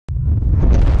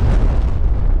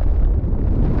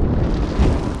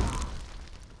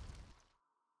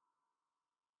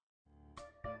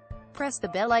press the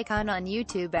bell icon on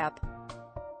YouTube app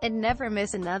and never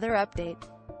miss another update.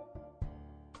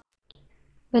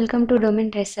 Welcome to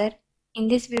DomainRacer. In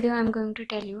this video I am going to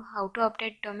tell you how to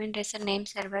update DomainRacer name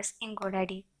servers in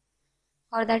GoDaddy.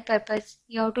 For that purpose,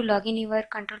 you have to log in your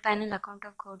control panel account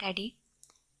of GoDaddy,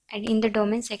 and in the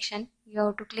domain section you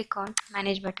have to click on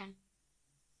manage button.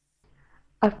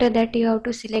 After that you have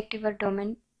to select your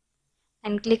domain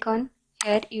and click on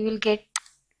here. You will get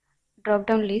drop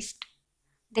down list.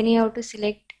 Then you have to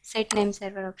select set name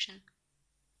server option.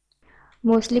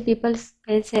 Mostly people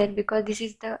spell here because this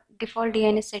is the default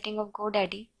DNS setting of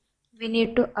GoDaddy. We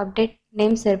need to update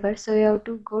name server, so you have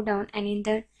to go down and in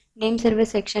the name server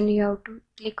section you have to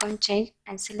click on change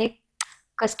and select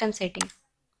custom setting.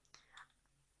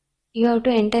 You have to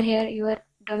enter here your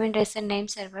DomainRacer name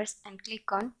servers and click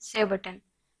on save button.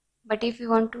 But if you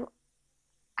want to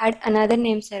add another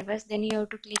name servers, then you have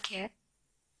to click here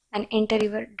and enter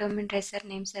your DomainRacer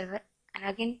name server and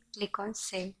again click on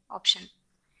save option.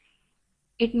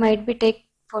 It might be take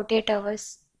 48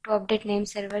 hours to update name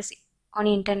servers on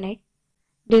internet.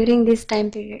 During this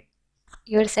time period,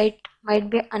 your site might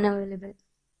be unavailable.